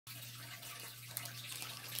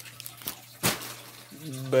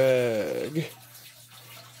bag.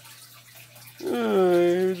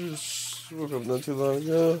 I just woke up not too long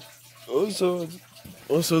ago. Also,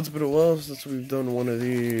 it's been a while since we've done one of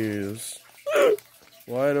these.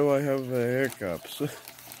 Why do I have the hiccups?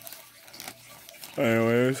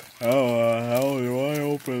 Anyways, how do I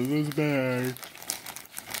open this bag?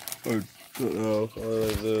 Oh,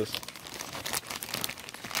 like this.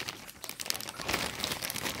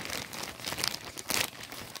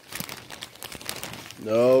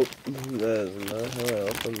 Nope, that is not how I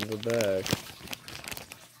open the bag.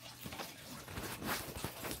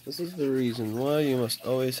 This is the reason why you must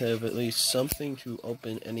always have at least something to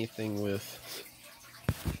open anything with.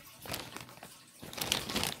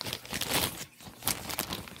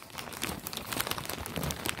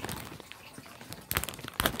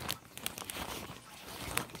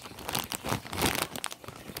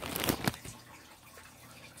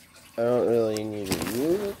 I don't really need to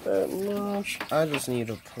use it that much. I just need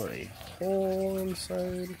to put a hole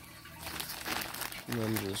inside. And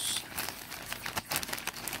then just...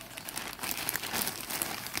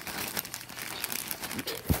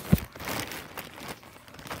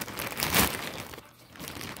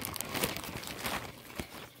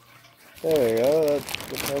 There we go, that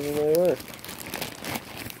doesn't really work.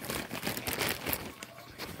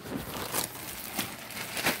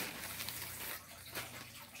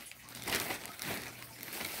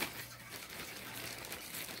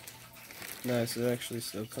 Nice, it actually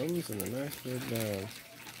still comes in a nice big bag.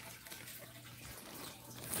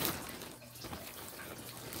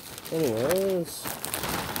 Anyways.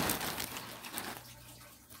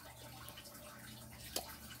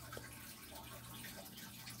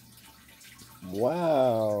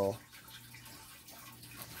 Wow.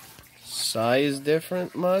 Size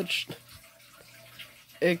different much?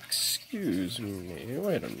 Excuse me,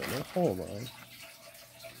 wait a minute, hold on.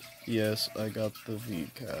 Yes, I got the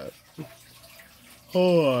V-cat.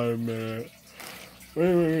 Hold on a minute.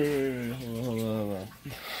 Wait. Hold on.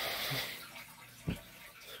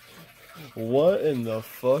 What in the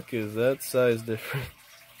fuck is that size different?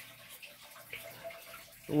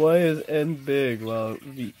 Why is N big while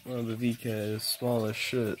the V-cat is small as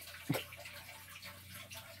shit?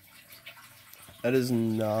 That is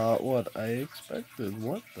not what I expected.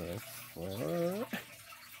 What the fuck?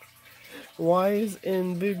 Why is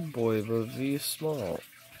N big boy but V small?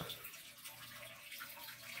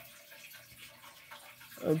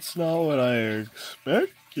 That's not what I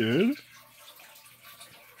expected.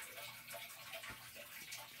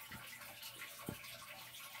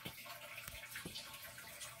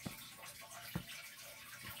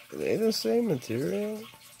 Are they the same material?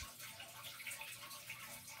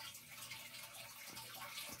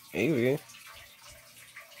 Maybe.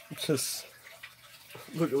 Just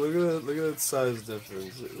look at that size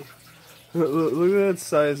difference. Look at that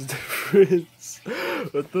size difference.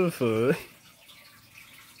 What the fuck?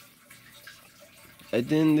 I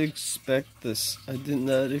didn't expect this. I did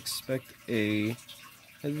not expect the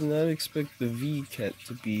V-cat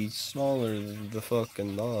to be smaller than the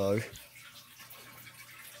fucking dog.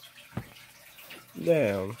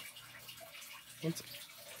 Damn.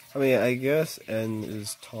 I mean, I guess N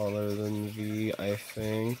is taller than V, I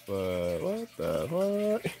think, but what the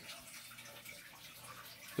fuck?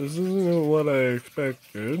 This isn't what I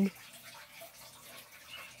expected.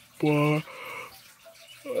 But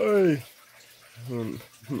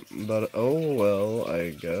but oh well, I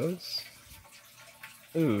guess.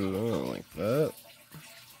 Ooh, I don't like that.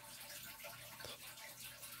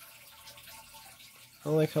 I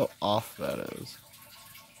don't like how off that is.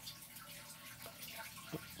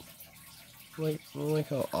 I don't like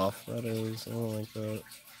how off that is. I don't like that.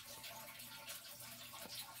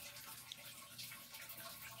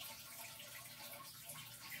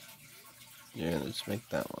 Yeah, let's make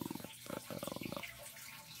that one like that. I don't know.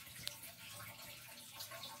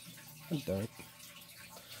 I don't.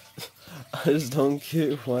 I just don't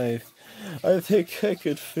get why. I think I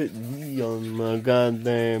could fit V on my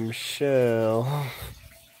goddamn shell.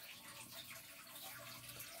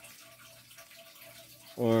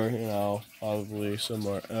 Or, you know, probably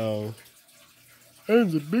somewhere else.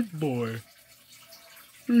 N's a big boy.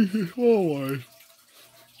 He's the small one.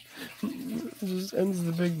 Just N's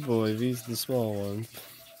the big boy, V's the small one.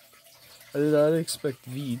 I did not expect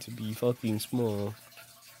V to be fucking small.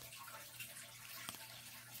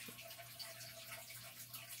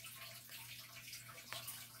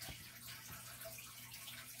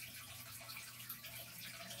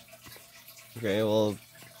 Okay, well,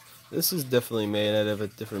 this is definitely made out of a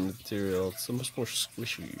different material. It's so much more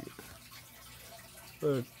squishy.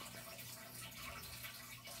 But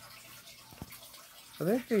I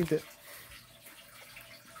think they did.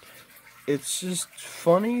 It's just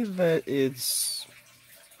funny that it's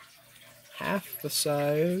half the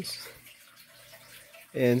size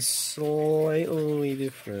and slightly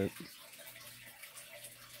different.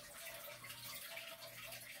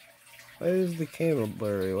 Why is the camera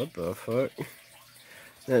blurry? What the fuck?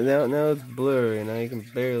 Now it's blurry. Now you can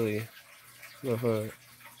barely. What the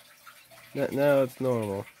fuck? Now it's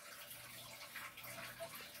normal.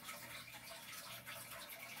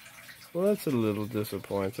 Well, that's a little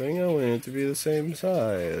disappointing. I want it to be the same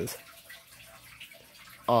size.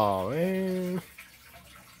 Aw, man.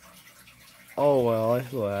 Oh well, I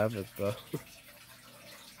still have it though.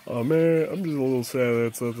 Oh man, I'm just a little sad that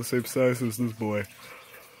it's not the same size as this boy.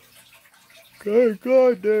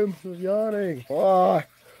 God damn, I'm yawning. Fuck.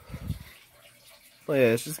 Oh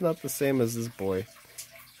yeah, it's just not the same as this boy.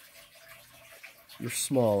 You're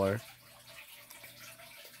smaller.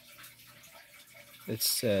 It's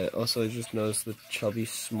sad. Also, I just noticed the chubby,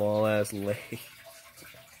 small-ass leg.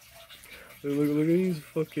 Look at these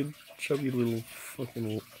fucking chubby little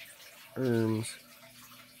fucking arms.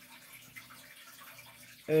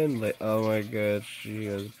 And like, oh my god, she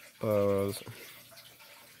has paws.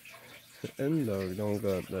 And dog don't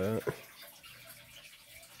got that.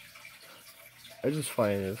 I just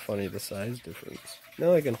find it funny, the size difference.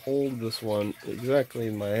 Now I can hold this one exactly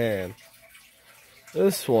in my hand.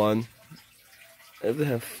 This one, I have to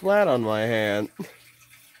have flat on my hand.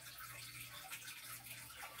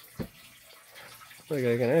 Like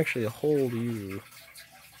I can actually hold you,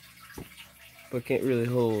 but can't really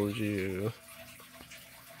hold you.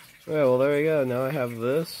 Alright, well there we go. Now I have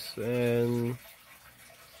this, and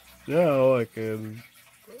now I can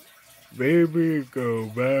maybe go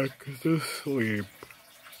back to sleep.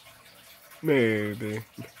 Maybe.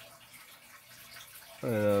 I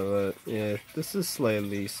know, but yeah, this is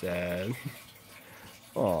slightly sad.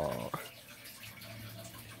 Aw.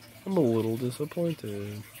 I'm a little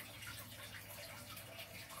disappointed.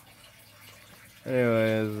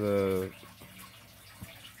 Anyways,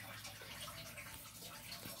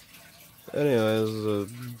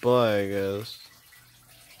 bye, I guess.